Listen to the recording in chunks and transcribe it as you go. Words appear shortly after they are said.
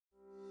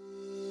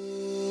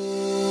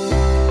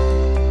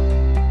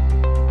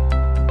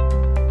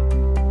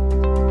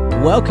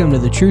Welcome to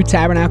the True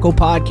Tabernacle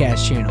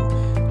Podcast channel.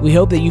 We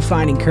hope that you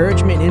find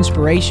encouragement and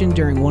inspiration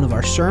during one of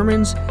our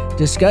sermons,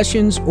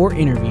 discussions, or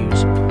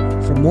interviews.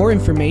 For more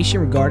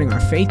information regarding our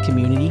faith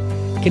community,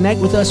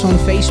 connect with us on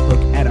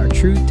Facebook at our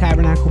True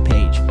Tabernacle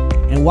page.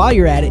 And while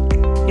you're at it,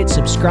 hit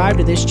subscribe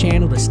to this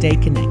channel to stay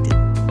connected.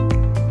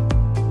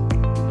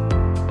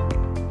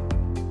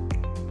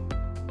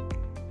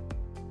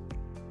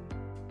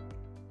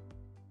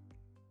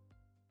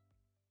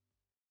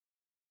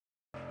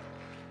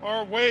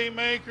 Our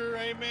Waymaker,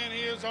 amen.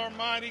 He is our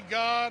mighty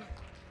God.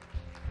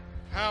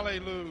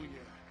 Hallelujah.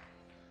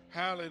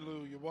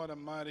 Hallelujah. What a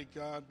mighty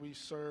God we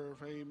serve.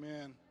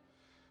 Amen.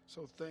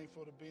 So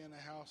thankful to be in the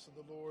house of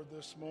the Lord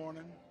this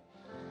morning.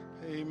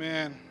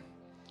 Amen.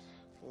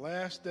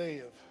 Last day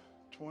of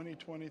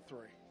 2023.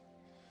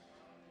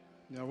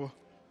 Now,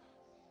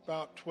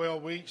 about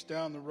 12 weeks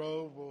down the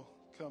road, we'll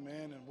come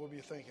in and we'll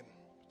be thinking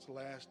it's the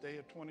last day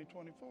of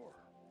 2024.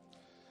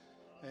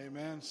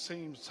 Amen.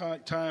 Seems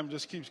like time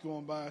just keeps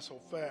going by so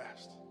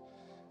fast.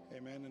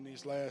 Amen. In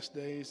these last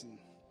days. And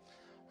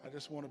I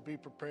just want to be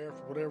prepared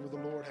for whatever the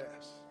Lord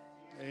has.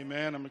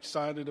 Amen. I'm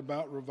excited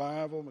about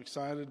revival. I'm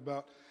excited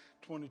about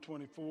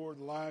 2024,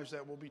 the lives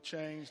that will be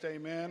changed.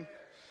 Amen.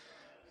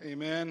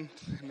 Amen.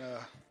 And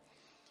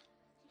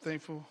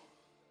thankful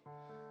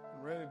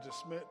and ready to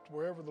submit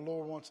wherever the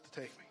Lord wants to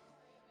take me.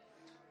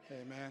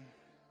 Amen.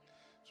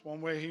 It's one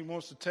way He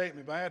wants to take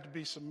me, but I have to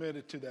be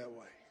submitted to that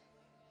way.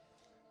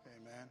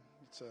 Amen.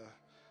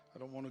 I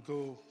don't want to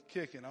go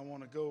kicking. I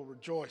want to go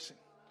rejoicing.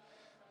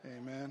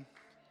 Amen.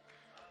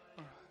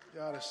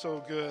 God is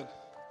so good.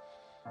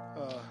 I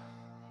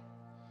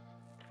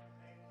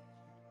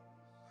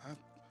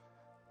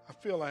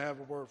feel I have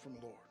a word from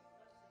the Lord.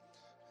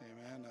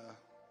 Amen.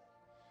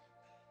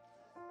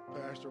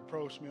 Pastor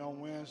approached me on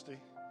Wednesday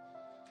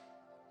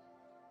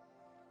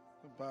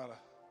about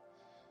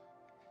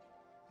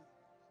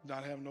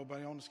not having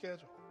nobody on the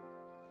schedule.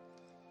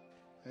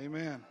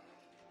 Amen.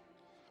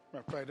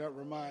 Matter of fact, that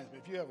reminds me,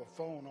 if you have a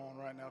phone on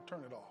right now,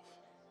 turn it off.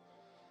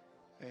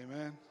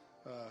 Amen.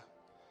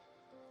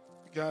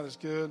 God is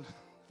good.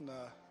 And,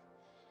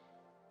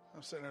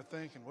 I'm sitting there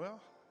thinking, well,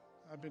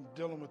 I've been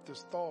dealing with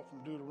this thought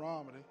from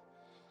Deuteronomy.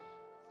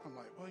 I'm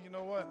like, well, you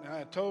know what? And I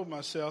had told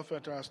myself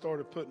after I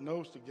started putting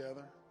notes together,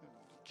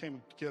 it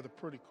came together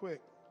pretty quick.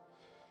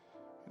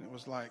 And it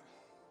was like,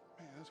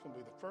 man, that's going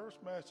to be the first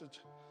message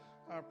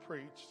I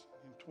preached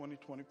in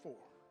 2024.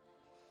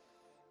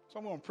 So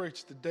I'm going to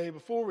preach the day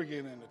before we get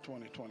into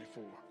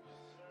 2024.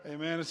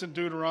 Amen. It's in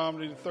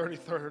Deuteronomy, the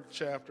 33rd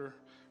chapter,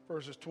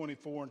 verses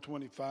 24 and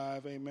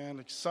 25. Amen.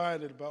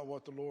 Excited about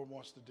what the Lord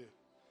wants to do.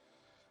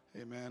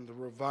 Amen. The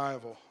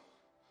revival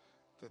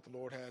that the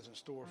Lord has in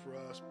store for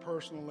us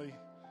personally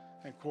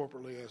and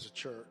corporately as a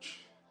church.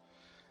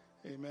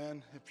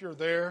 Amen. If you're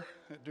there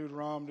at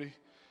Deuteronomy,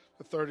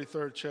 the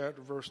 33rd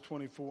chapter, verse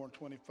 24 and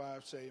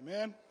 25, say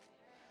amen.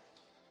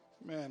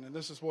 Amen. And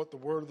this is what the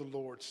word of the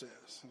Lord says.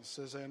 It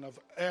says, and of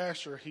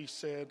Asher he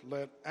said,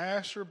 let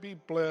Asher be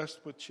blessed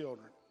with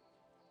children.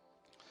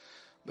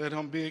 Let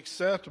him be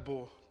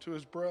acceptable to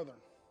his brethren.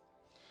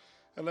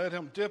 And let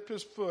him dip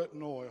his foot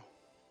in oil.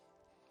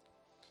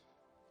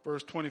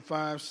 Verse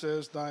 25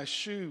 says, thy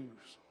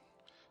shoes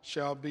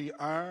shall be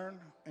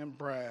iron and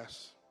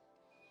brass.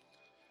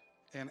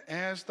 And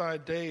as thy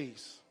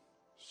days,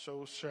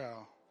 so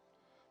shall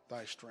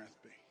thy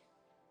strength be.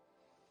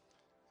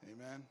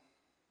 Amen.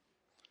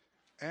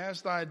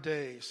 As thy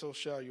days, so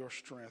shall your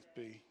strength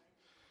be.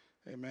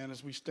 Amen.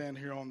 As we stand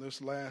here on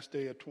this last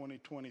day of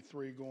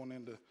 2023 going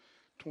into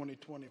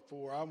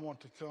 2024, I want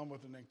to come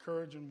with an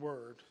encouraging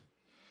word.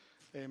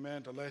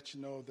 Amen. To let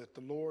you know that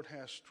the Lord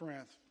has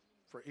strength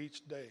for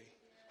each day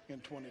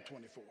in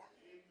 2024.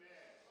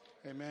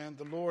 Amen.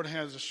 The Lord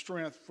has a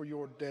strength for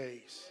your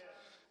days.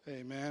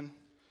 Amen.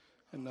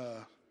 And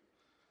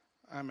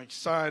I'm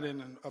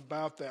excited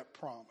about that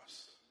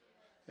promise.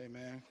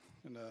 Amen.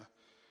 And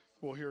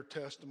we'll hear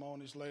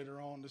testimonies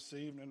later on this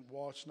evening,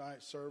 watch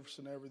night service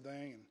and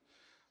everything. And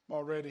I'm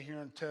already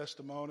hearing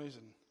testimonies.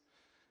 And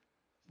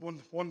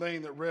one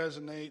thing that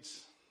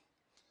resonates,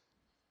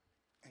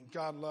 and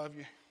God love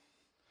you,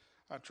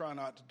 I try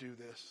not to do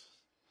this.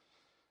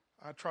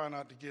 I try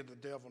not to give the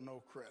devil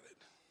no credit.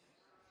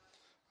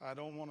 I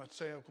don't want to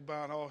say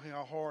about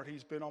how hard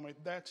he's been on me.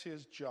 That's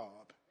his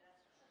job.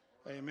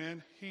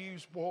 Amen.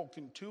 He's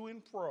walking to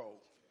and fro.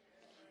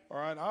 All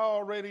right, I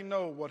already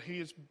know what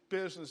his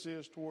business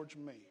is towards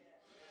me.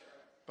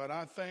 But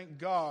I thank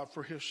God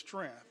for his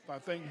strength. I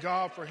thank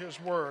God for his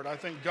word. I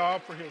thank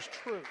God for his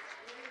truth.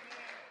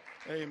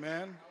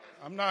 Amen.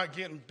 I'm not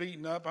getting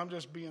beaten up. I'm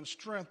just being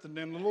strengthened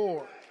in the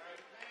Lord.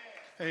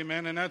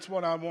 Amen. And that's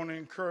what I want to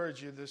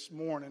encourage you this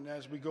morning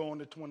as we go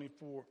into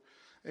 24.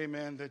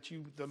 Amen. That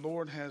the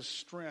Lord has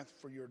strength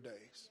for your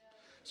days.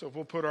 So if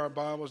we'll put our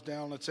Bibles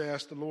down, let's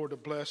ask the Lord to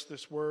bless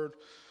this word.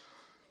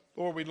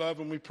 Lord, we love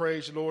and we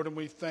praise you, Lord, and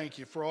we thank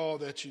you for all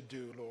that you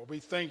do, Lord. We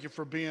thank you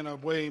for being a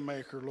way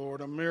maker,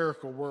 Lord, a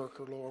miracle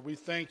worker, Lord. We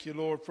thank you,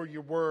 Lord, for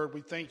your word.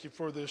 We thank you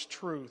for this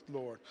truth,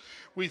 Lord.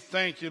 We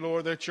thank you,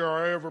 Lord, that you're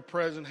our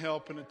ever-present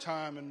help in a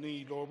time of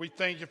need, Lord. We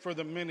thank you for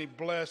the many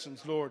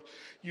blessings, Lord,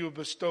 you have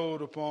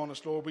bestowed upon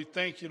us, Lord. We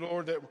thank you,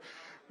 Lord, that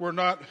we're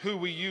not who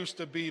we used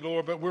to be,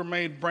 Lord, but we're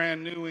made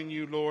brand new in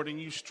you, Lord,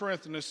 and you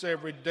strengthen us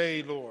every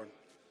day, Lord.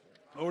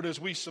 Lord, as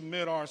we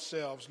submit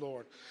ourselves,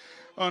 Lord,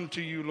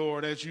 unto you,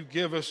 Lord, as you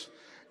give us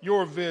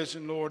your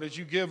vision, Lord, as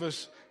you give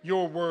us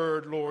your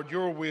word, Lord,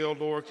 your will,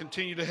 Lord,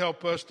 continue to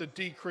help us to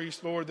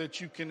decrease, Lord,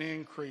 that you can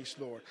increase,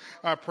 Lord.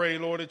 I pray,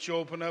 Lord, that you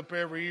open up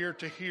every ear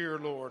to hear,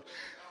 Lord,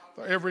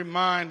 every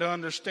mind to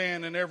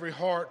understand and every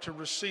heart to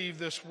receive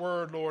this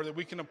word, Lord, that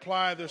we can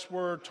apply this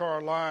word to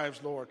our lives,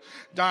 Lord,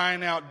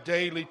 dying out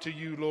daily to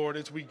you, Lord,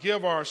 as we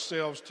give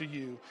ourselves to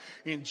you.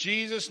 In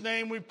Jesus'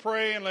 name we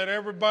pray, and let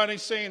everybody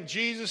say in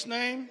Jesus'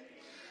 name.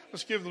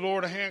 Let's give the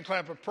Lord a hand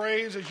clap of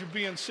praise as you're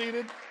being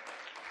seated.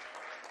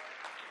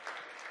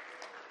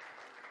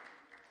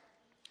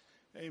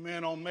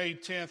 Amen. On May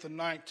 10th of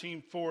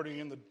 1940,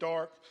 in the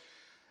dark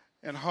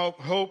and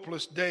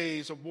hopeless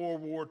days of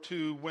World War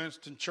II,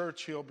 Winston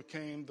Churchill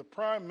became the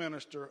Prime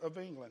Minister of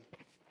England.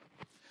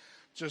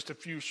 Just a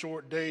few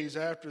short days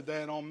after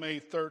that, on May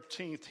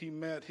 13th, he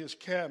met his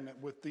cabinet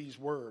with these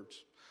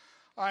words: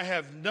 "I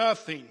have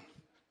nothing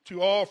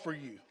to offer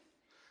you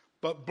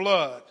but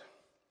blood,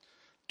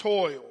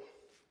 toil,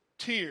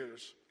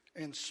 tears,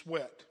 and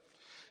sweat."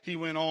 He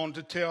went on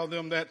to tell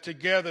them that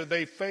together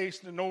they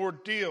faced an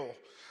ordeal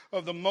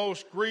of the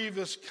most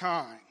grievous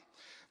kind,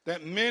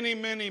 that many,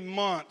 many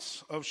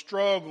months of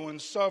struggle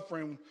and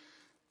suffering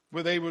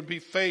where they would be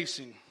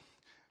facing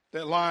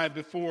that lie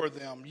before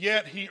them.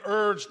 Yet he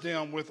urged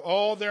them with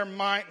all their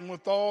might and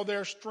with all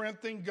their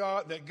strength in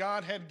God that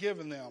God had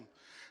given them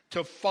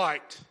to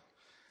fight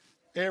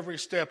every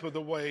step of the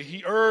way.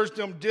 He urged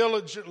them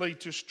diligently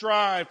to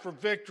strive for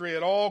victory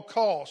at all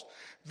costs.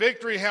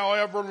 Victory,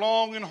 however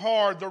long and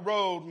hard the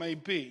road may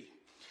be.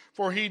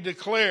 For he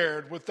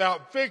declared,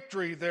 without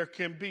victory there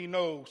can be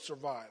no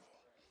survival.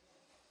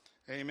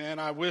 Amen.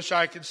 I wish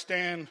I could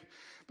stand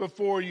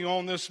before you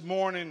on this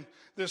morning,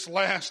 this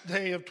last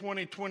day of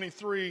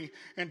 2023,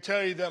 and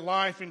tell you that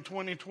life in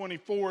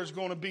 2024 is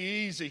going to be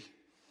easy.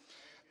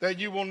 That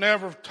you will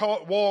never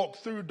walk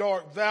through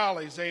dark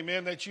valleys,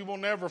 amen. That you will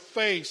never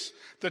face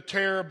the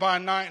terror by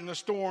night and the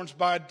storms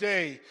by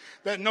day.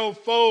 That no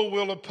foe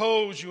will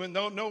oppose you and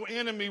no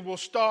enemy will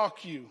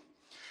stalk you.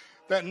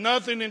 That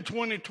nothing in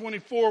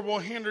 2024 will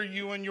hinder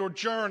you in your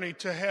journey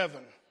to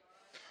heaven.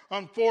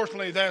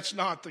 Unfortunately, that's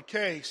not the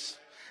case.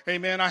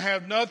 Amen. I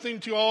have nothing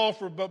to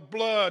offer but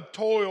blood,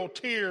 toil,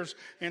 tears,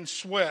 and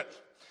sweat.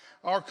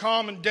 Our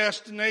common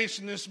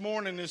destination this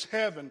morning is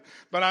heaven.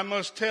 But I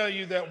must tell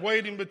you that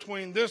waiting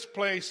between this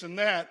place and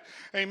that,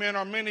 amen,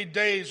 are many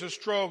days of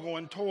struggle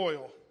and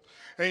toil.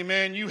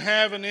 Amen. You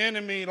have an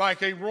enemy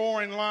like a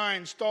roaring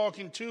lion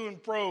stalking to and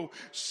fro,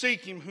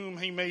 seeking whom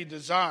he may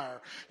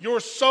desire. Your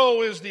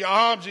soul is the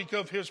object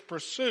of his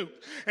pursuit.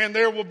 And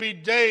there will be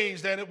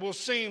days that it will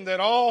seem that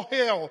all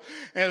hell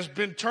has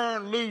been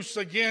turned loose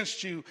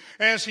against you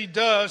as he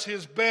does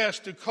his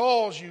best to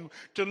cause you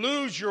to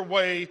lose your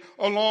way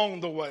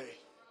along the way.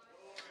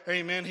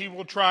 Amen. He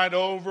will try to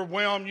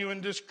overwhelm you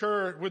with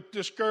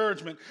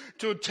discouragement,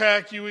 to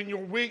attack you in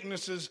your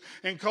weaknesses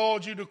and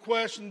cause you to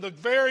question the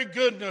very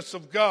goodness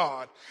of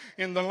God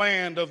in the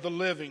land of the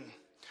living.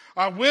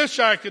 I wish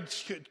I could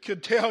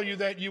tell you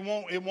that it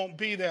won't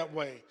be that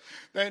way.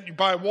 That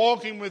by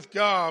walking with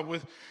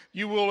God,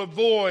 you will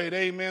avoid,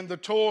 amen, the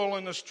toil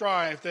and the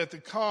strife that's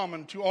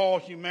common to all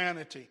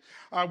humanity.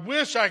 I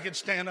wish I could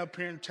stand up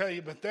here and tell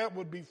you, but that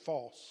would be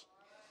false.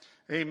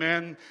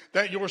 Amen.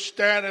 That your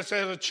status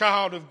as a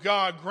child of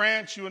God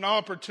grants you an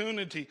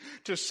opportunity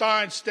to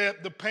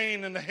sidestep the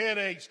pain and the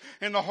headaches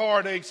and the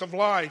heartaches of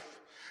life.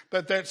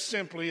 But that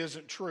simply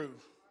isn't true.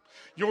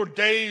 Your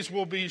days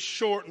will be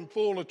short and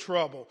full of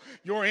trouble.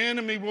 Your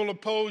enemy will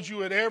oppose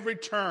you at every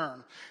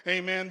turn.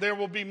 Amen. There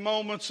will be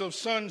moments of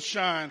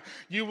sunshine.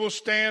 You will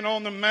stand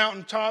on the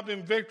mountaintop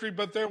in victory,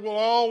 but there will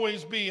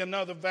always be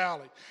another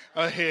valley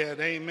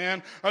ahead.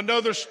 Amen.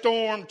 Another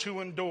storm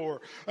to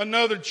endure.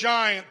 Another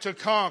giant to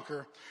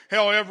conquer.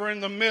 However, in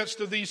the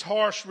midst of these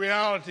harsh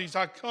realities,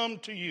 I come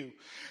to you,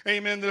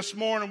 amen, this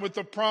morning with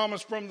the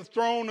promise from the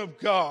throne of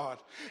God.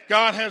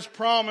 God has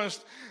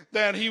promised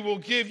that he will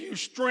give you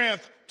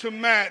strength to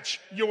match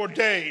your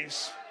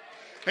days.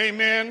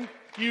 Amen.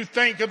 You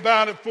think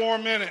about it for a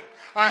minute.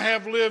 I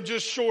have lived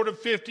just short of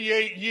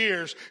 58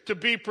 years. To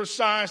be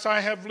precise, I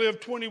have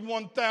lived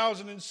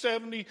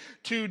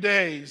 21,072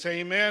 days.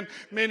 Amen.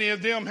 Many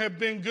of them have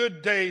been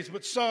good days,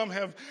 but some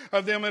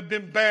of them have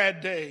been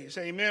bad days.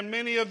 Amen.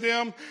 Many of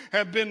them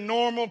have been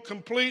normal,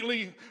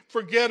 completely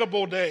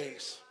forgettable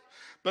days.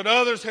 But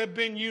others have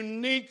been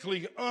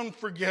uniquely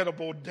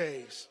unforgettable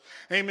days.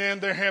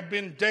 Amen. There have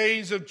been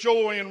days of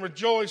joy and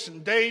rejoicing,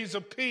 days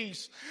of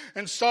peace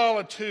and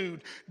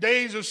solitude,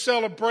 days of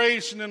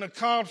celebration and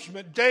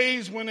accomplishment,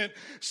 days when it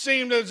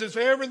seemed as if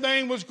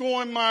everything was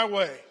going my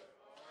way.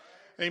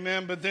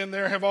 Amen. But then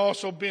there have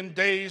also been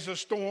days of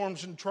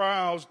storms and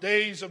trials,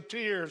 days of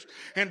tears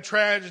and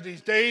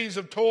tragedies, days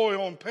of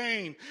toil and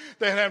pain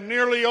that have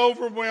nearly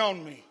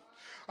overwhelmed me.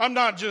 I'm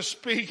not just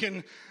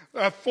speaking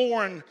a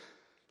foreign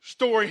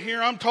story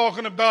here. I'm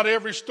talking about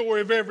every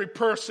story of every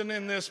person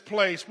in this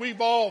place. We've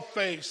all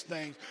faced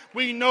things.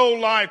 We know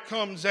life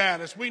comes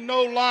at us. We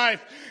know life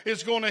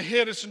is going to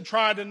hit us and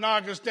try to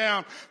knock us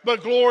down.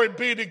 But glory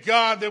be to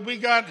God that we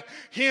got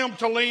Him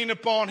to lean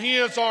upon. He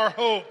is our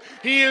hope.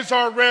 He is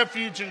our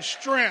refuge and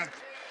strength.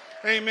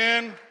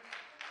 Amen.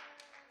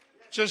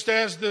 Just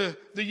as the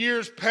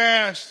years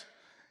pass,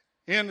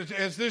 and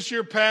as this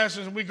year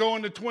passes and we go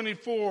into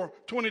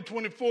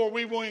 2024,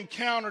 we will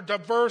encounter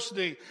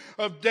diversity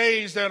of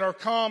days that are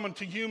common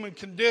to human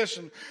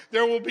condition.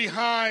 There will be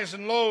highs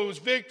and lows,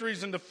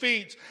 victories and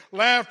defeats,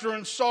 laughter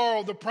and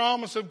sorrow. The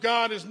promise of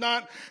God is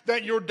not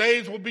that your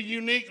days will be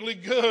uniquely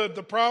good.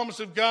 The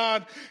promise of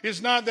God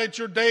is not that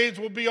your days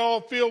will be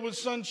all filled with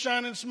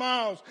sunshine and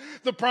smiles.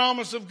 The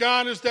promise of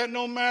God is that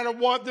no matter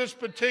what this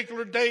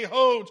particular day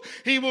holds,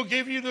 He will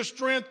give you the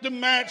strength to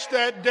match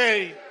that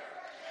day.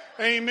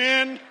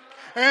 Amen.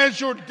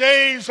 As your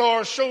days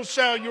are, so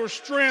shall your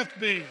strength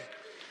be.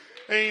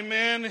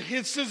 Amen.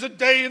 This is a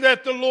day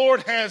that the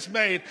Lord has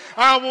made.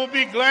 I will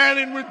be glad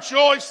and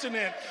rejoice in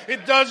it.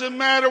 It doesn't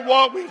matter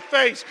what we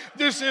face.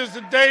 This is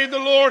the day the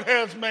Lord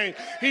has made.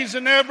 He's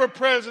an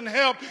ever-present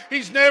help.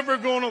 He's never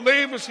going to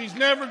leave us. He's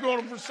never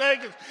going to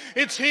forsake us.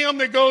 It's Him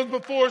that goes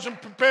before us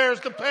and prepares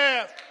the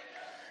path.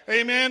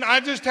 Amen. I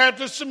just have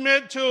to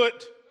submit to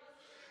it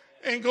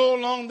and go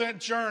along that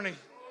journey.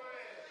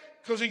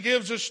 Because He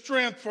gives us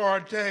strength for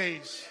our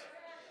days.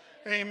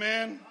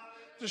 Amen.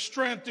 The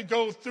strength to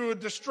go through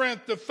it. The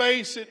strength to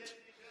face it.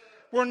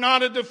 We're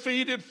not a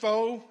defeated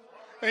foe.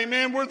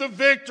 Amen. We're the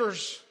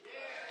victors.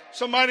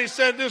 Somebody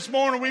said this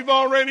morning, we've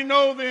already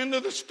know the end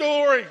of the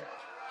story.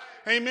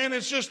 Amen.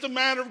 It's just a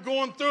matter of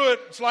going through it.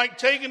 It's like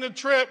taking a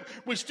trip.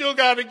 We still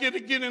got to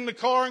get in the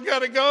car and got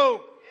to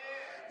go.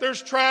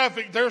 There's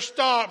traffic. There's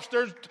stops.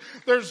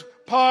 There's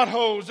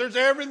potholes. There's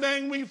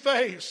everything we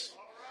face.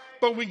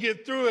 But we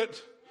get through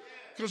it.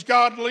 Because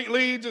God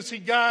leads us, He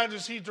guides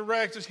us, He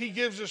directs us, He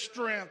gives us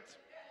strength.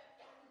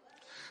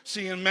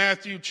 See, in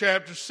Matthew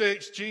chapter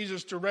 6,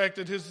 Jesus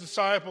directed His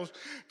disciples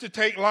to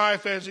take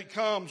life as it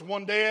comes,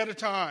 one day at a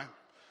time.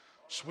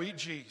 Sweet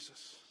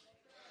Jesus.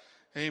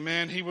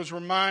 Amen. He was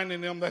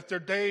reminding them that their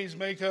days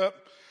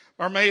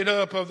are made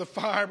up of the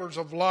fibers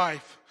of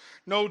life.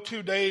 No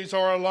 2 days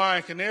are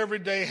alike, and every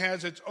day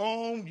has its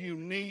own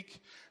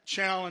unique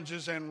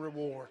challenges and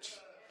rewards.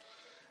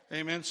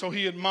 Amen. So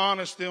He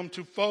admonished them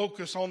to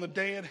focus on the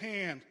day at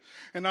hand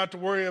and not to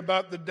worry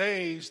about the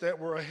days that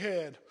were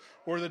ahead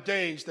or the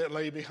days that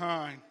lay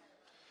behind.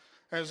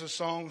 As the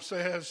song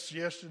says,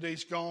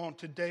 yesterday's gone,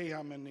 today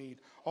I'm in need.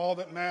 All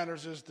that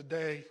matters is the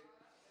day.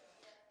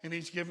 And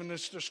He's given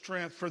us the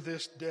strength for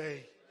this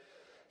day.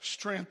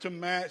 Strength to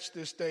match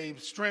this day.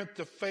 Strength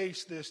to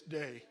face this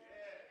day.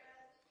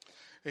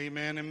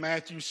 Amen. In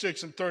Matthew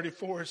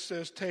 6:34 it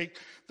says, take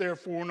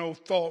therefore no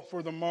thought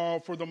for the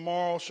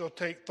morrow shall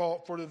take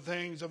thought for the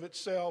things of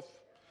itself.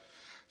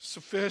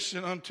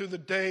 Sufficient unto the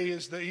day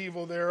is the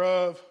evil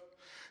thereof.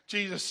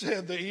 Jesus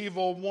said the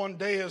evil of one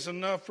day is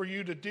enough for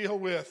you to deal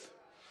with.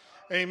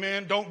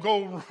 Amen. Don't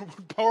go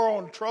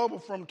borrowing trouble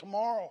from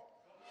tomorrow.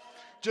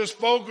 Just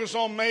focus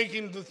on make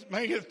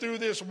it through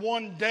this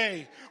one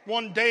day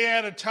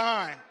at a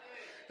time.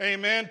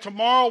 Amen.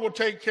 Tomorrow will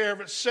take care of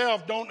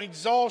itself. Don't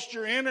exhaust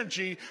your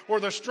energy or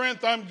the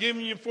strength I'm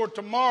giving you for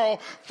tomorrow.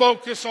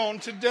 Focus on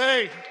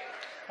today.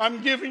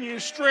 I'm giving you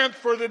strength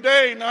for the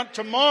day, not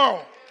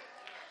tomorrow.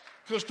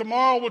 Because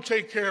tomorrow will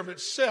take care of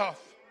itself.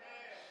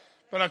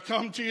 But I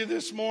come to you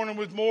this morning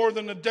with more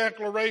than a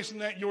declaration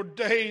that your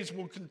days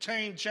will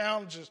contain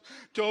challenges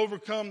to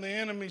overcome the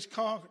enemies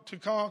to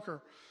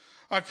conquer.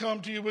 I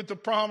come to you with the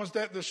promise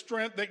that the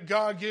strength that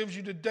God gives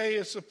you today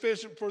is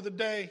sufficient for the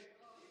day.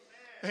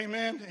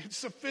 Amen. It's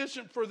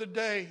sufficient for the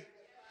day.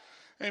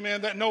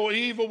 Amen. That no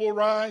evil will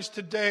rise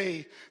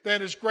today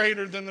that is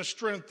greater than the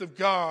strength of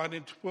God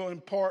and will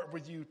impart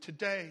with you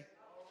today.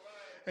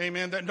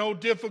 Amen. That no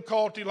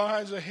difficulty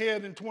lies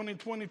ahead in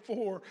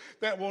 2024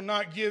 that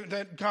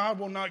God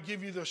will not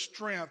give you the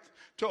strength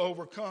to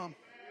overcome.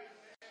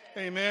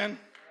 Amen.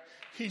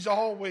 He's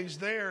always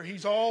there.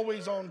 He's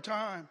always on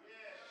time.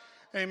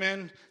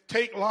 Amen.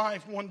 Take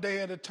life one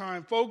day at a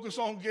time. Focus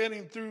on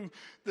getting through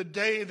the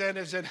day that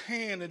is at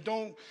hand.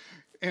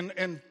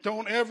 And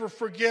don't ever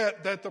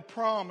forget that the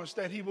promise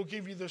that He will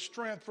give you the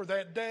strength for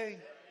that day.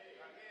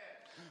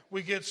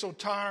 We get so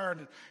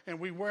tired and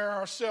we wear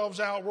ourselves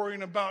out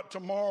worrying about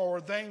tomorrow or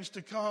things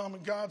to come.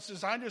 And God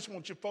says, I just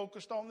want you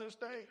focused on this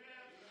day.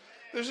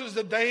 This is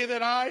the day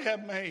that I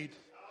have made.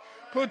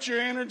 Put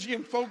your energy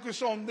and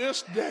focus on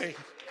this day.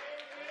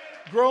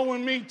 Grow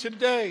in me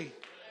today.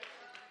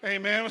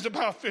 Amen. It was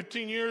about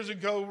 15 years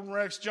ago when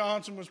Rex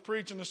Johnson was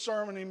preaching a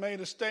sermon. He made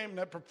a statement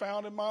that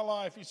profounded my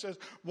life. He says,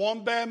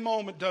 one bad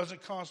moment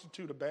doesn't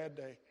constitute a bad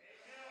day.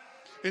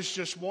 It's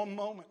just one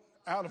moment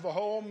out of a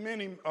whole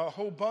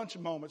bunch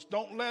of moments.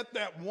 Don't let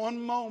that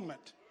one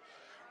moment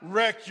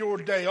wreck your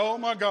day. Oh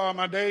my God,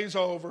 my day's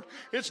over.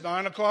 It's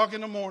 9 o'clock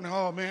in the morning.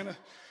 Oh man,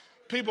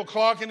 people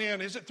clocking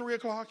in. Is it 3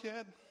 o'clock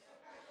yet?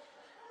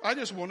 I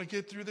just want to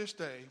get through this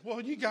day.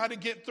 Well, you got to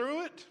get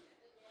through it.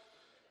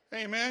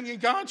 Amen. And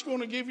God's going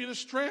to give you the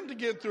strength to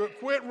get through it.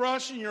 Quit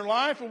rushing your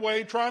life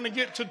away trying to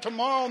get to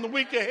tomorrow and the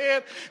week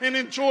ahead and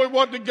enjoy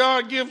what the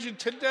God gives you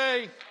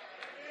today.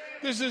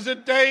 This is a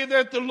day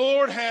that the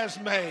Lord has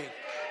made.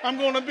 I'm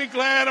going to be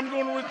glad. I'm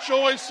going to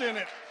rejoice in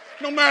it.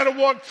 No matter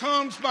what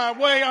comes my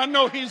way, I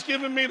know He's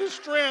given me the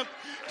strength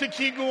to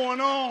keep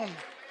going on.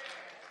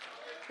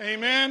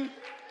 Amen.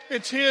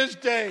 It's His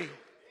day.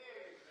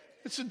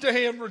 It's a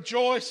day of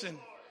rejoicing.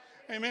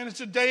 Amen.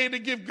 It's a day to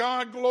give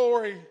God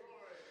glory.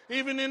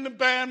 Even in the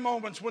bad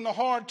moments, when the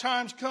hard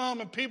times come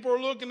and people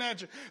are looking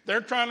at you, they're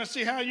trying to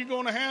see how you're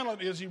going to handle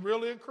it. Is he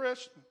really a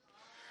Christian?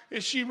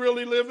 Is she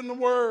really living the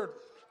Word?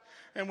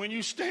 And when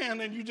you stand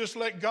and you just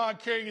let God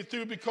carry you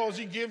through because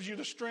He gives you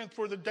the strength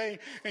for the day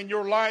and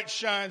your light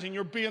shines and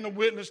you're being a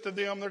witness to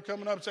them, they're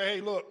coming up and say,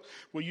 hey, look,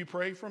 will you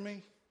pray for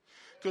me?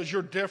 Because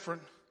you're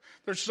different.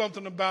 There's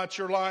something about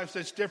your life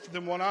that's different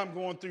than what I'm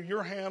going through.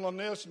 You're handling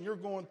this and you're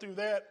going through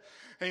that.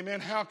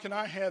 Amen. How can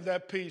I have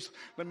that peace?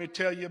 Let me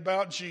tell you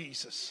about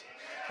Jesus.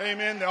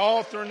 Amen. The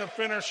author and the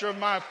finisher of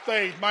my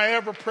faith, my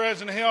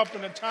ever-present help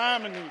in a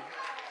time of need.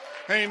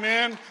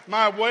 Amen.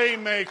 My way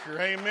maker.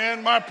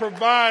 Amen. My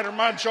provider,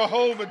 my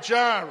Jehovah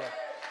Jireh.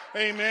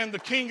 Amen. The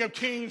King of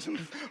Kings and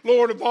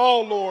Lord of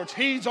all lords.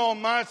 He's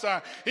on my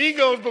side. He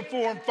goes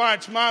before and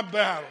fights my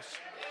battles.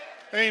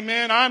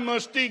 Amen. I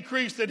must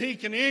decrease that He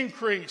can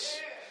increase.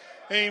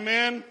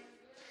 Amen.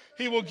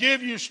 He will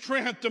give you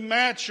strength to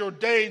match your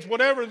days.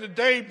 Whatever the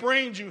day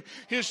brings you,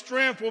 His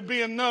strength will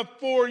be enough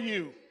for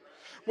you.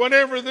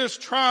 Whatever this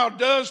trial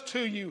does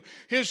to you,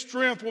 His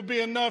strength will be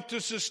enough to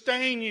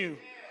sustain you.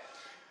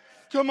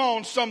 Come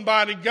on,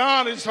 somebody.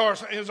 God is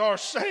our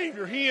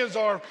Savior. He is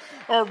our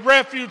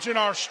refuge and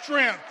our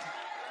strength.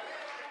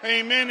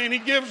 Amen. And He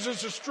gives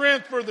us the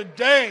strength for the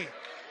day.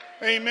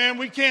 Amen.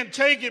 We can't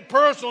take it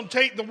personal and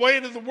take the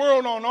weight of the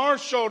world on our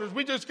shoulders.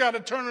 We just got to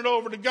turn it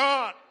over to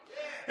God.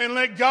 And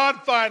let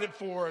God fight it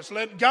for us.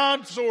 Let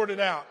God sort it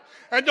out.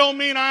 That don't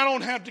mean I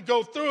don't have to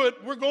go through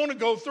it. We're going to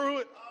go through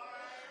it.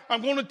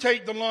 I'm going to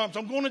take the lumps.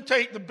 I'm going to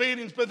take the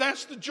beatings. But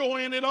that's the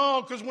joy in it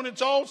all. Because when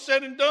it's all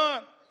said and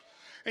done,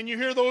 and you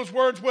hear those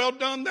words, well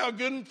done, thou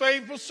good and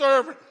faithful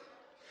servant,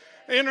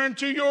 enter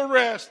into your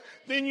rest,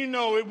 then you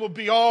know it will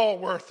be all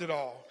worth it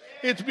all.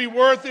 It's be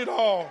worth it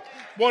all.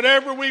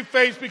 Whatever we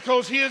face,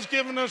 because He has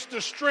given us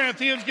the strength.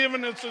 He has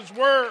given us His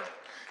word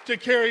to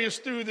carry us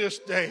through this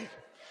day.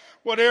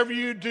 Whatever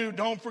you do,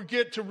 don't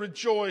forget to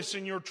rejoice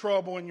in your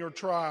trouble and your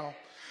trial,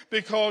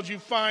 because you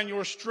find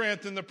your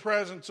strength in the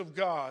presence of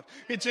God.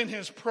 It's in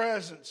His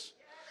presence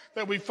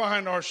that we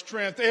find our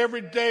strength.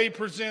 Every day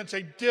presents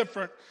a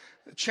different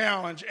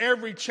challenge.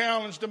 Every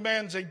challenge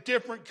demands a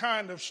different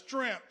kind of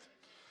strength.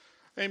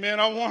 Amen.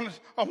 I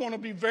want to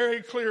be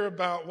very clear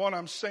about what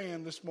I'm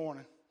saying this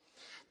morning.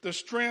 The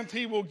strength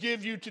He will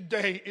give you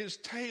today is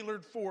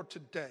tailored for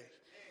today.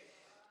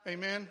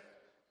 Amen.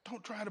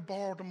 Don't try to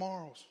borrow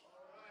tomorrow's.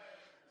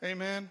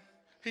 Amen.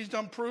 He's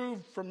done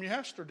proved from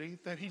yesterday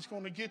that He's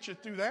going to get you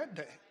through that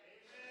day.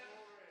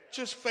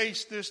 Just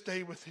face this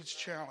day with its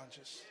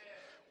challenges,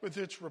 with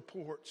its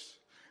reports,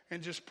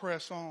 and just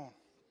press on.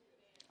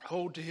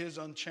 Hold to His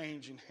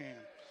unchanging hand.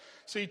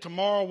 See,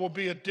 tomorrow will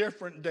be a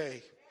different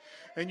day,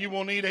 and you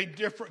will need a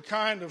different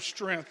kind of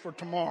strength for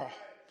tomorrow.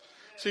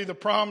 See, the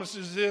promise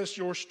is this: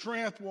 your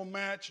strength will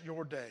match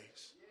your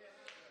days.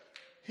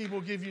 He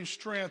will give you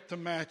strength to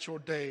match your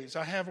days.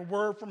 I have a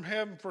word from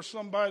heaven for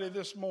somebody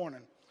this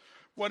morning.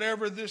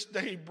 Whatever this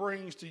day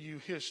brings to you,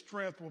 His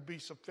strength will be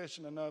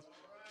sufficient enough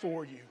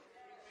for you.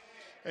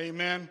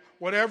 Amen.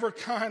 Whatever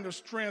kind of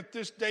strength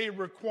this day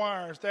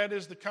requires, that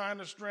is the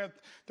kind of strength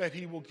that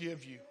He will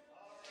give you.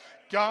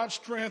 God's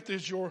strength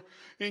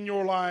in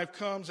your life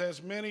comes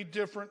as many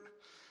different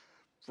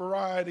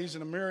varieties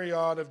in a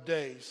myriad of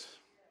days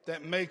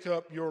that make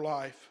up your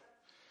life.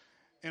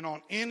 And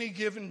on any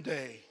given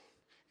day,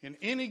 in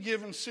any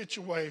given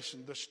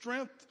situation, the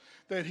strength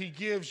that He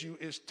gives you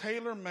is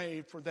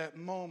tailor-made for that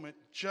moment,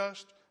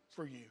 just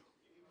for you.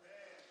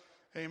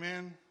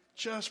 Amen.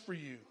 Just for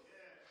you.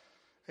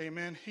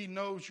 Amen. He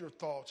knows your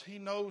thoughts. He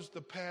knows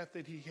the path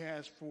that He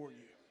has for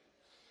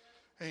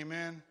you.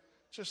 Amen.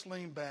 Just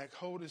lean back,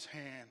 hold His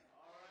hand,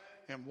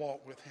 and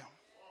walk with Him.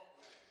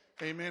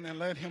 Amen. And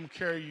let Him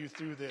carry you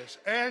through this.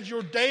 As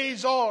your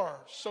days are,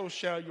 so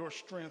shall your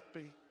strength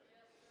be.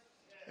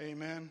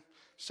 Amen.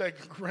 2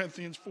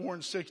 Corinthians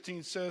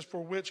 4:16 says,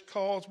 for which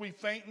cause we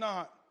faint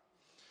not.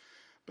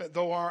 But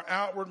though our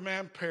outward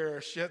man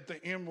perish, yet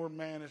the inward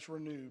man is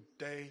renewed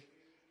day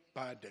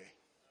by day.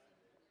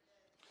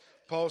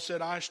 Paul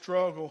said, I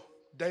struggle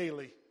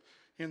daily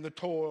in the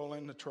toil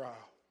and the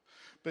trial.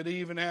 But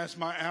even as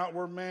my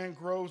outward man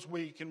grows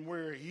weak and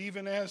weary,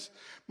 even as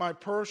my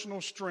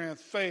personal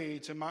strength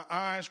fades and my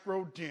eyes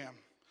grow dim,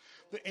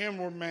 the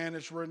inward man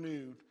is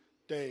renewed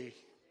day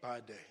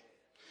by day.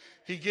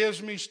 He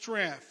gives me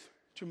strength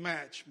to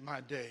match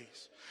my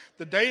days.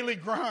 The daily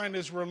grind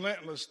is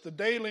relentless. The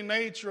daily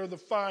nature of the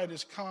fight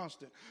is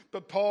constant.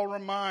 But Paul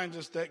reminds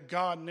us that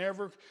God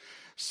never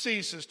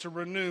ceases to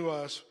renew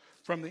us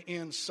from the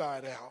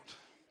inside out.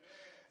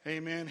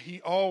 Amen.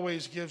 He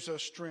always gives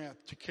us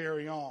strength to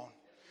carry on.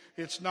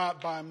 It's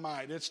not by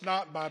might, it's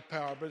not by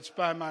power, but it's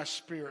by my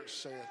Spirit,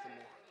 saith the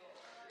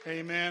Lord.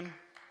 Amen.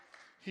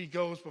 He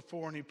goes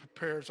before and he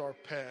prepares our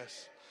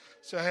paths.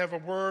 So I have a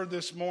word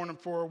this morning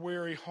for a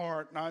weary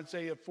heart. And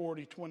Isaiah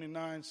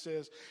 40:29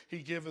 says, He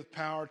giveth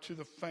power to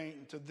the faint,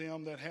 and to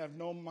them that have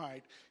no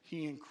might,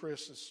 He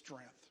increaseth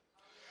strength.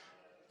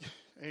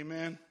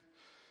 Amen.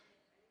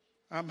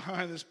 I'm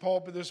behind this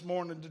pulpit this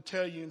morning to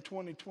tell you in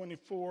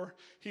 2024,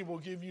 He will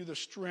give you the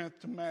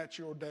strength to match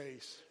your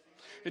days.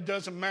 It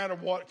doesn't matter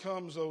what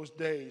comes those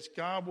days.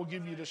 God will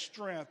give you the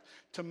strength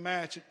to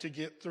match it, to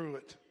get through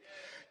it.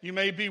 You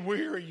may be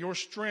weary. Your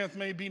strength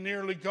may be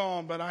nearly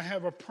gone, but I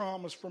have a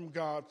promise from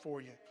God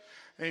for you.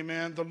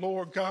 Amen. The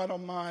Lord God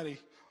Almighty,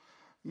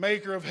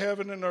 maker of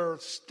heaven and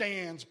earth,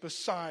 stands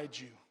beside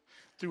you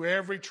through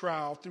every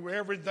trial, through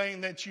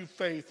everything that you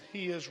face.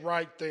 He is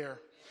right there.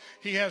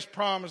 He has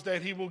promised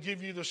that He will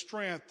give you the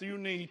strength you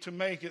need to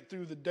make it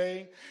through the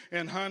day.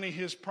 And honey,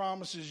 His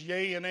promise is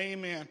yea and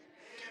amen.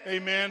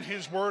 Amen.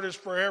 His word is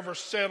forever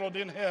settled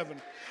in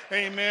heaven.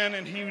 Amen.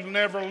 And He will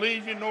never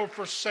leave you nor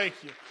forsake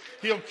you.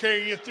 He'll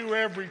carry you through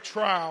every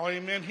trial.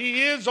 Amen.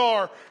 He is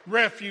our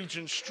refuge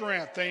and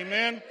strength.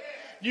 Amen.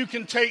 You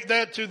can take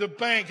that to the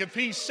bank. If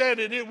He said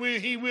it,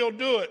 He will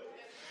do it.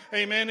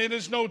 Amen. It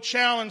is no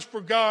challenge for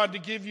God to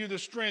give you the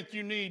strength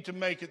you need to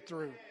make it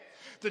through.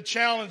 The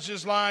challenge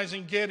just lies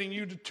in getting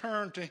you to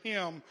turn to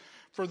Him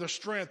for the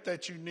strength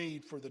that you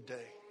need for the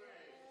day.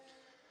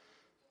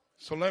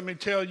 So let me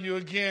tell you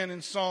again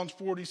in Psalms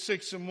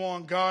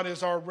 46:1, God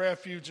is our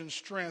refuge and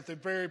strength, a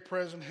very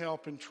present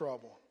help in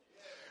trouble.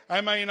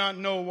 I may not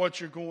know what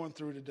you're going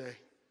through today.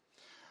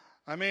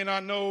 I may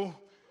not know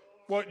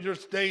what your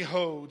day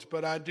holds,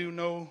 but I do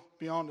know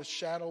beyond a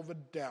shadow of a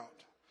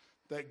doubt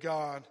that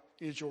God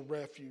is your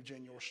refuge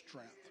and your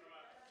strength.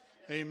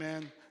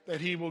 Amen. That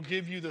He will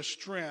give you the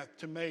strength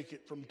to make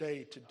it from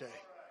day to day.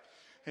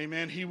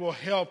 Amen. He will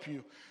help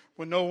you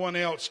when no one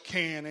else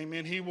can.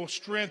 Amen. He will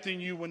strengthen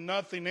you when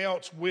nothing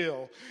else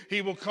will.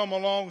 He will come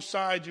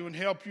alongside you and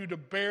help you to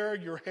bear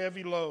your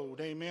heavy load.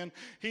 Amen.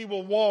 He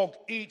will walk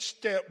each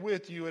step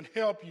with you and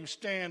help you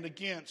stand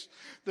against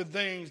the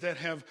things that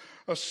have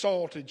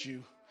assaulted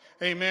you.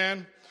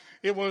 Amen.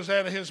 It was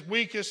at his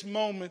weakest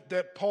moment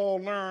that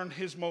Paul learned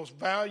his most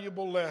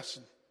valuable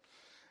lesson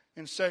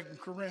in 2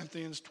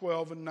 Corinthians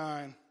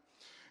 12:9.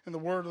 And the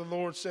word of the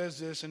Lord says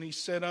this, and He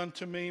said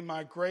unto me,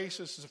 My grace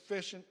is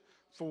sufficient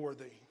for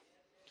thee.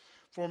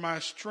 For my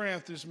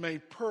strength is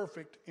made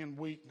perfect in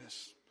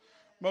weakness.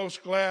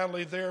 Most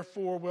gladly,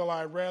 therefore, will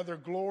I rather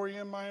glory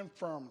in my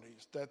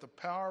infirmities, that the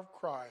power of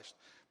Christ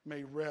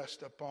may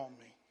rest upon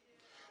me.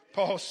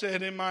 Paul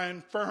said, in my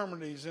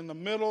infirmities, in the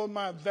middle of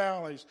my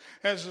valleys,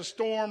 as the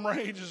storm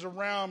rages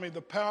around me,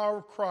 the power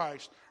of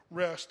Christ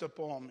rests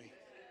upon me.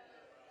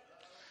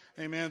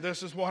 Amen.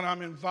 This is what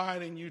I'm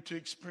inviting you to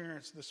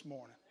experience this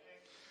morning.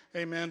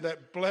 Amen.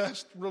 That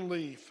blessed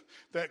relief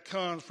that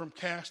comes from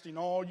casting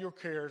all your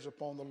cares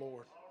upon the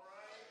Lord.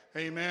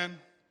 Amen.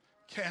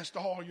 Cast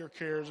all your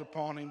cares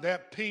upon Him.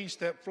 That peace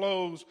that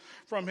flows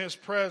from His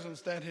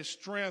presence, that His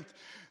strength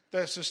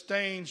that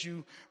sustains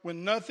you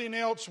when nothing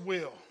else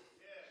will.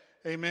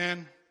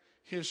 Amen.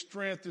 His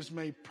strength is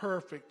made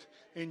perfect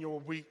in your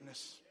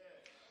weakness.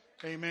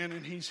 Amen.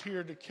 And He's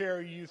here to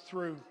carry you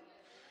through.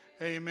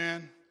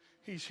 Amen.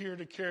 He's here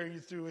to carry you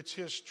through. It's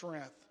His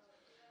strength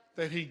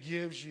that He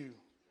gives you.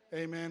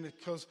 Amen.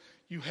 Because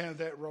you have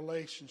that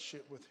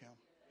relationship with Him.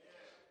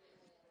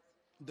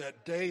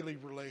 That daily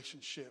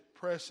relationship.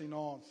 Pressing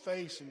on.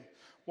 Facing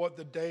what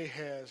the day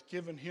has.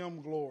 Giving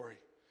Him glory.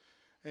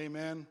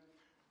 Amen.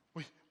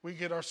 We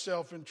get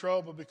ourselves in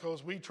trouble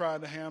because we try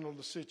to handle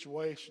the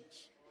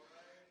situations.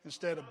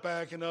 Instead of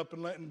backing up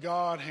and letting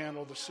God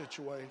handle the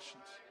situations.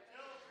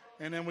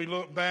 And then we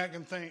look back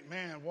and think,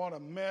 man, what a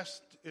mess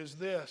is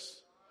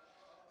this.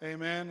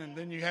 Amen. And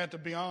then you have to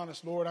be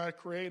honest. Lord, I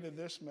created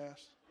this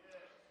mess.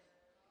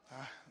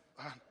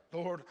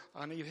 Lord,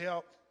 I need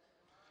help.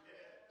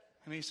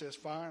 And He says,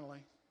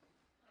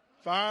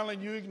 finally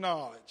you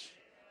acknowledge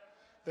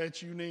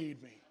that you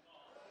need me.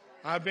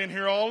 I've been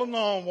here all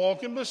along,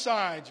 walking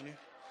beside you,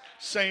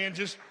 saying,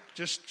 just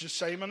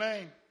say my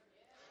name.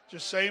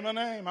 Just say my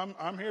name.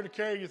 I'm here to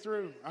carry you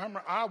through.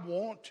 I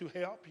want to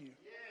help you.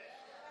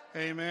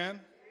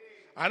 Amen.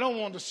 I don't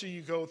want to see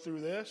you go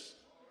through this.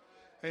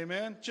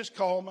 Amen. Just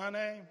call my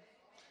name.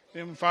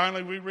 Then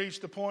finally we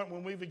reach the point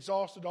when we've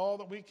exhausted all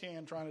that we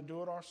can trying to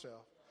do it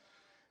ourselves.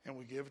 And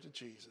we give it to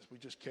Jesus. We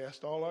just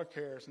cast all our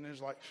cares. And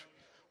it's like,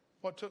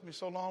 what took me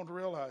so long to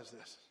realize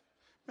this?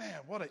 Man,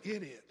 what an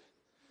idiot.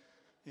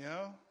 You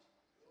know?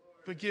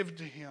 But give it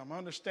to Him.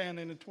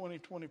 Understanding in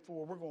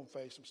 2024, we're going to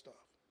face some stuff.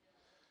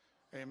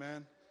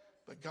 Amen.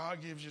 But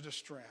God gives you the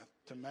strength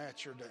to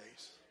match your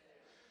days.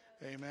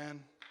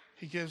 Amen.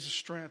 He gives us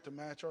strength to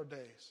match our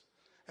days.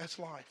 That's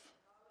life.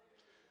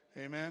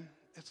 Amen.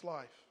 It's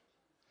life.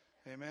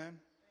 Amen.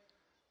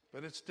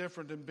 But it's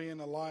different than being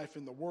a life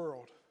in the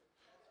world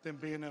than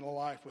being in a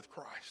life with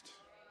Christ.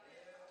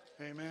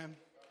 Amen.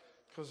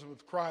 Because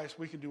with Christ,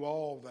 we can do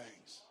all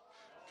things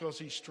because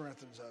he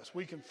strengthens us.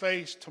 We can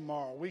face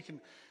tomorrow. We can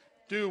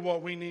do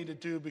what we need to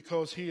do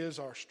because he is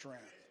our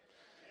strength,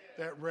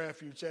 that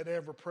refuge, that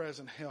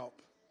ever-present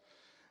help.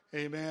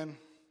 Amen.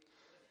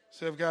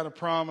 So I've got a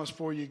promise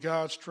for you.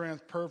 God's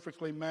strength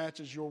perfectly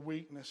matches your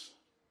weakness.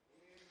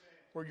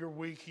 Where you're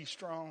weak, he's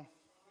strong.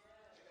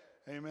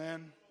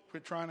 Amen.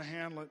 Quit trying to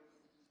handle it.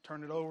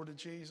 Turn it over to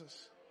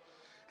Jesus.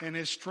 And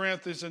his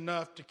strength is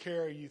enough to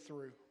carry you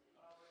through.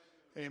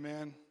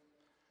 Amen.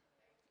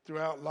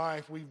 Throughout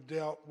life, we've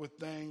dealt with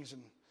things,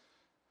 and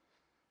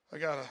I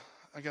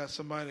got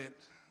somebody that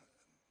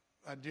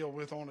I deal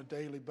with on a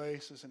daily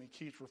basis, and he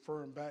keeps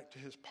referring back to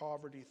his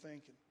poverty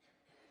thinking.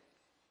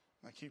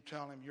 I keep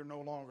telling him, you're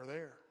no longer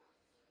there.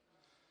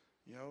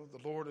 You know,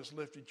 the Lord has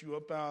lifted you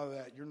up out of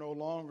that. You're no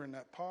longer in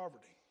that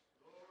poverty.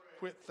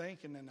 Quit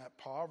thinking in that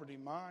poverty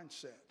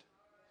mindset.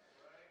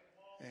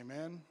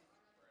 Amen.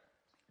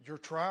 Your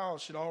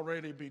trials should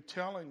already be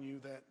telling you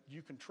that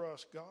you can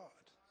trust God.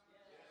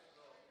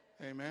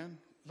 Amen.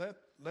 Let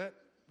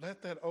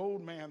that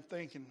old man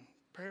thinking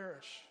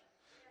perish.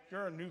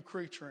 You're a new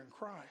creature in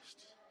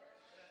Christ.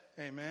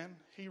 Amen.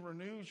 He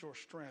renews your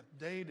strength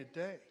day to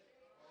day.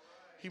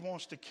 He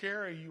wants to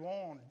carry you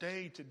on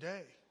day to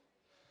day.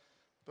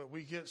 But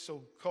we get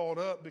so caught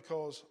up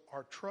because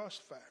our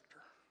trust factor.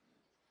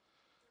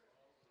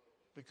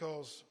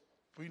 Because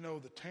we know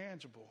the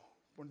tangible.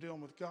 When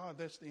dealing with God,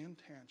 that's the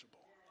intangible.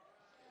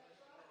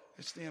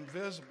 It's the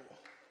invisible.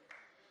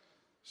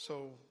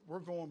 So we're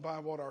going by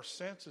what our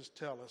senses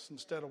tell us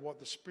instead of what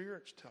the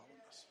Spirit's telling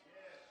us.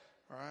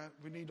 All right?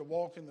 We need to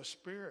walk in the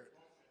Spirit,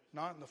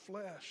 not in the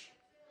flesh,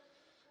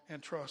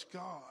 and trust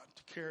God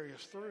to carry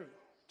us through,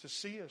 to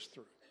see us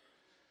through.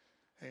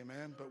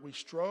 Amen. But we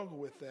struggle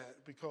with that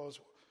because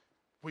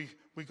we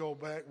go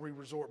back, we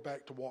resort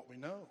back to what we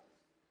know.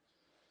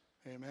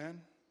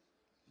 Amen.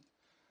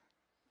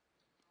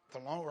 The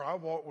longer I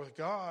walk with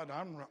God,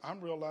 I'm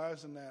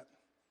realizing that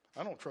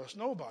I don't trust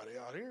nobody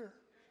out here.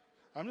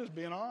 I'm just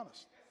being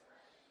honest.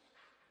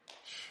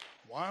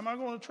 Why am I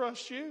going to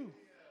trust you?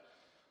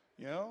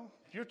 You know,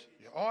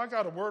 I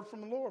got a word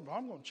from the Lord, but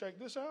I'm going to check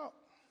this out.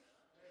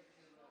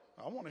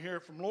 I want to hear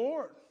it from the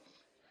Lord.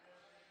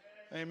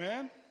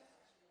 Amen.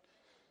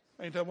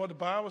 Ain't that what the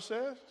Bible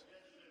says?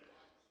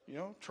 You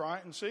know, try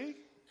it and see.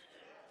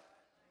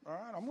 All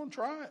right, I'm going to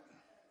try it.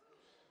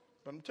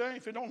 But I'm telling you,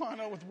 if it don't line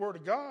up with the Word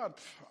of God,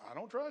 I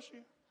don't trust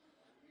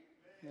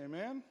you.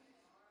 Amen.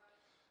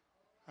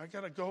 I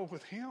got to go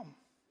with him.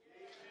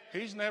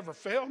 He's never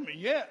failed me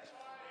yet.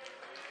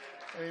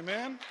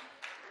 Amen.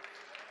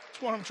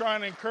 That's what I'm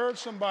trying to encourage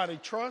somebody.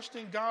 Trust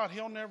in God.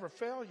 He'll never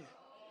fail you.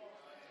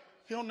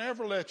 He'll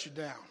never let you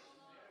down.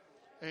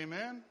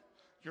 Amen.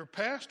 Your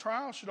past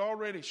trials should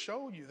already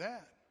show you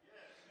that.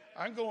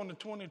 I go into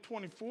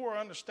 2024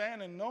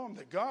 understanding and knowing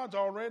that God's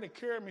already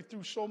carried me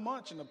through so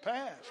much in the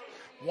past.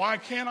 Why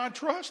can't I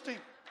trust him?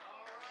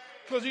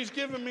 Because he's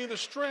given me the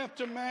strength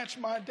to match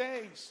my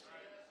days.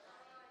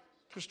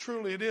 Because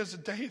truly it is a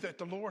day that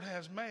the Lord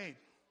has made.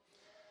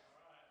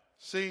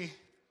 See,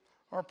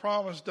 our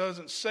promise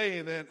doesn't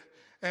say that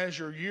as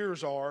your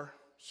years are,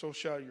 so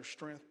shall your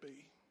strength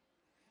be.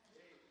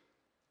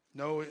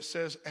 No, it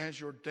says as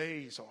your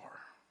days are,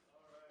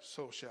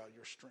 so shall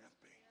your strength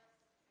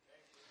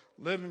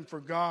be. Living for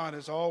God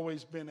has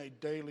always been a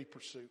daily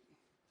pursuit.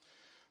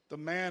 The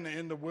manna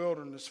in the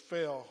wilderness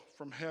fell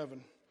from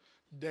heaven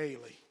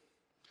daily,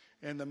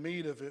 and the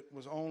meat of it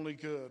was only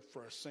good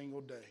for a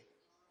single day.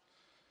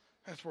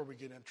 That's where we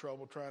get in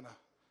trouble, trying to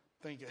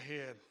think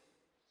ahead,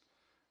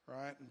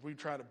 right? And we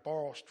try to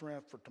borrow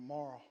strength for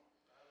tomorrow.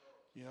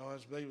 You know,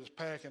 as they was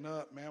packing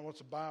up, man, what's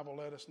the Bible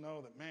let us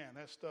know? That, man,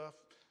 that stuff,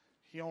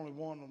 he only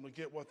wanted them to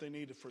get what they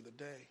needed for the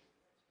day.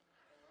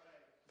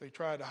 They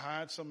tried to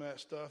hide some of that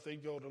stuff.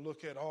 They'd go to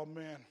look at, oh,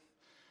 man,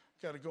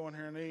 got to go in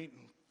here and eat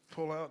and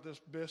pull out this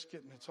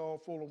biscuit, and it's all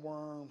full of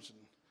worms. And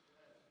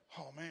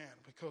oh, man,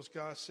 because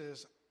God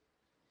says,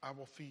 I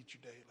will feed you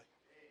daily.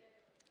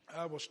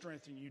 I will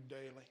strengthen you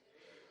daily.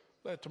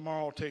 Let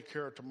tomorrow take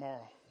care of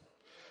tomorrow.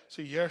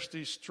 See,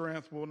 yesterday's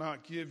strength will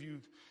not get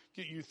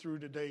you through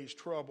today's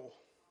trouble.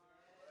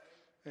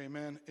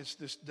 Amen. It's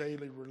this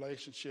daily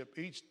relationship.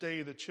 Each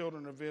day the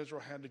children of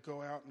Israel had to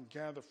go out and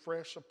gather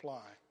fresh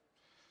supply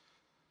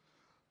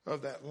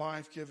of that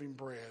life-giving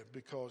bread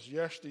because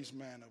yesterday's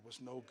manna was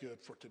no good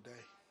for today.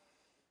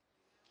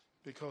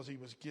 Because he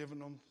was giving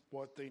them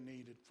what they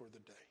needed for the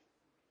day.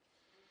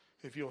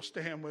 If you'll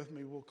stand with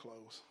me, we'll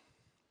close.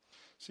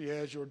 See,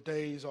 as your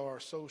days are,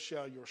 so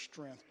shall your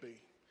strength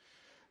be.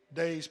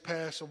 Days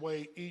pass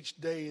away. Each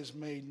day is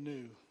made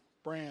new,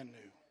 brand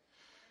new.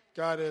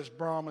 God has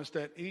promised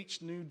that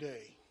each new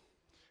day,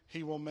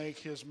 he will make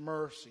his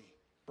mercy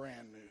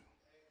brand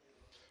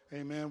new.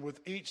 Amen. With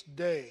each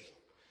day,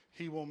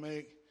 he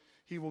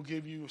will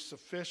give you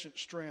sufficient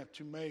strength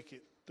to make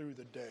it through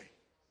the day.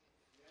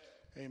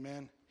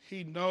 Amen.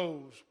 He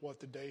knows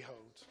what the day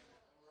holds.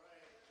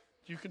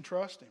 you can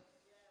trust him.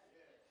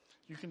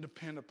 You can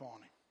depend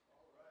upon him.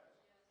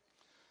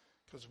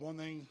 Because one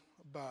thing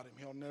about him,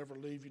 he'll never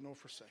leave you nor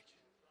forsake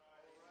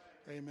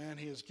you. Amen.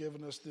 He has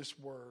given us this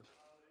word.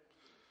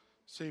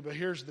 See, but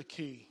here's the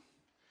key.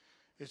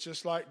 It's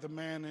just like the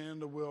manna in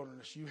the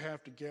wilderness. You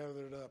have to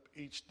gather it up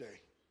each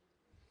day.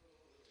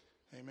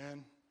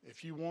 Amen.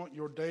 If you want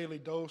your daily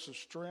dose of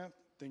strength,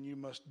 then you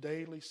must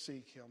daily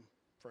seek him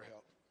for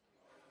help.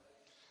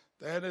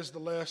 That is the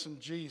lesson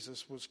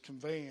Jesus was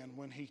conveying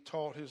when he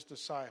taught his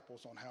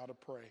disciples on how to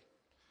pray.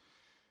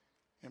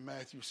 In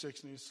Matthew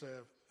 6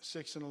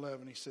 and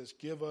 11, he says,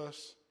 give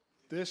us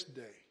this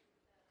day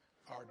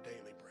our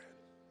daily bread.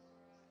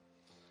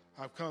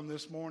 I've come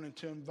this morning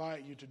to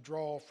invite you to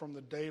draw from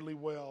the daily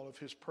well of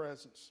his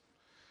presence,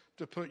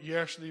 to put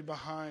yesterday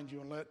behind you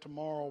and let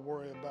tomorrow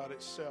worry about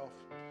itself,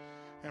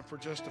 and for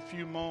just a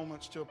few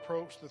moments to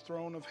approach the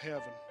throne of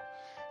heaven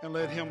and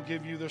let him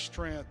give you the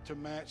strength to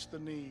match the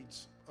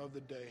needs of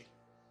the day.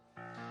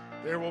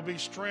 There will be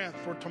strength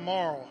for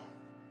tomorrow.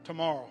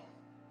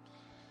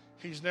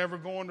 He's never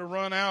going to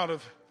run out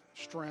of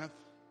strength.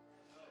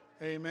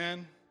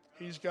 Amen.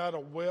 He's got a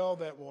well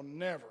that will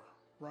never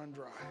run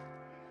dry.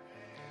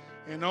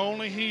 And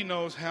only he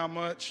knows how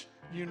much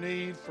you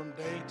need from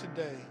day to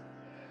day.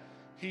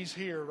 He's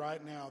here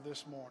right now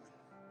this morning.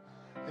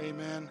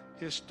 Amen.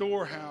 His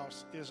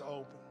storehouse is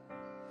open.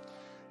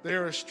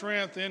 There is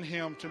strength in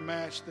him to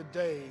match the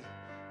day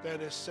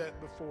that is set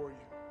before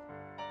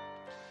you.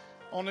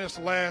 On this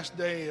last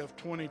day of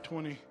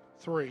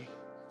 2023,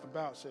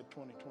 about said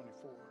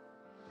 2024.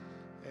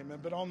 Amen.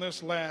 But on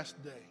this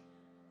last day,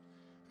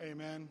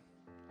 amen,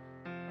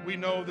 we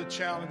know the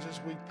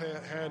challenges we've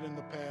had in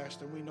the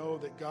past, and we know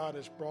that God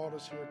has brought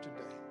us here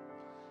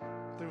today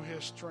through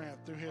his strength,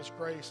 through his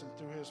grace, and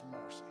through his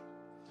mercy.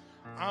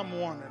 I'm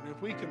wondering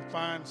if we can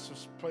find some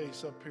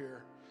place up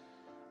here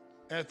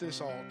at this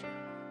altar,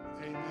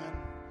 amen,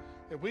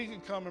 if we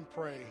can come and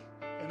pray.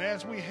 And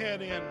as we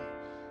head in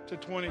to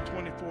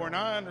 2024, and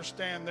I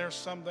understand there's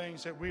some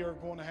things that we are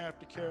going to have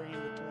to carry into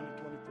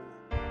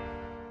 2024,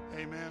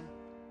 amen,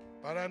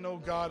 but I know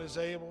God is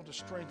able to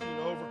strengthen you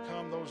to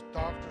overcome those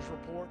doctor's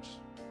reports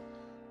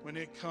when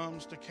it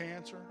comes to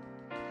cancer,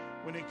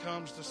 when it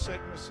comes to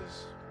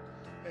sicknesses,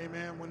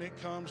 amen, when it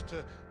comes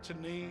to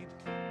need.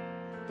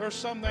 There's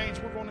some things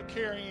we're going to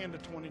carry into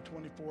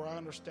 2024. I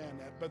understand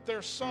that. But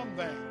there's some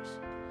things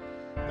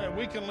that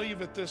we can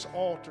leave at this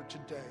altar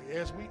today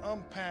as we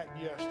unpacked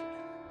yesterday.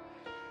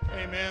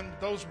 Amen.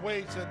 Those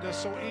weights that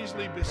just so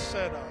easily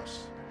beset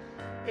us.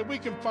 If we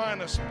can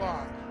find a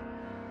spot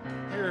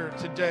here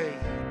today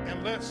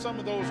and let some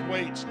of those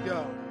weights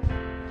go.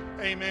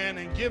 Amen.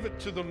 And give it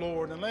to the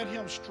Lord and let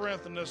him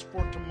strengthen us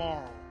for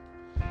tomorrow.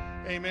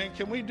 Amen.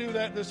 Can we do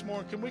that this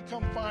morning? Can we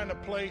come find a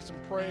place and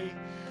pray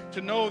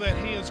to know that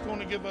he is going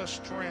to give us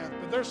strength?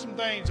 But there's some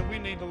things that we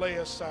need to lay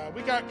aside.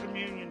 We got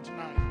communion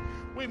tonight.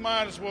 We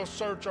might as well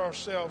search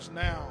ourselves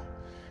now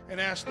and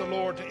ask the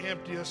Lord to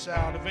empty us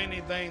out of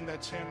anything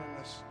that's hindering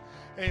us.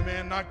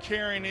 Amen. Not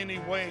carrying any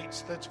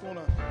weights that's going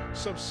to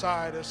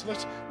subside us.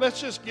 Let's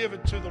just give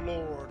it to the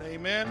Lord.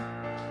 Amen.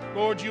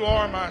 Lord, you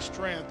are my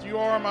strength. You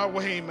are my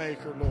way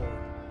maker, Lord.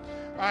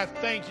 I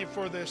thank you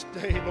for this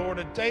day, Lord,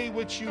 a day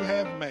which you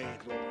have made,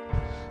 Lord.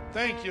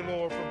 Thank you,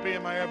 Lord, for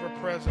being my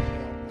ever-present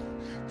help,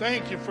 Lord.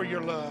 Thank you for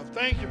your love.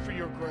 Thank you for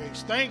your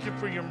grace. Thank you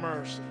for your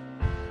mercy.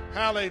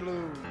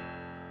 Hallelujah.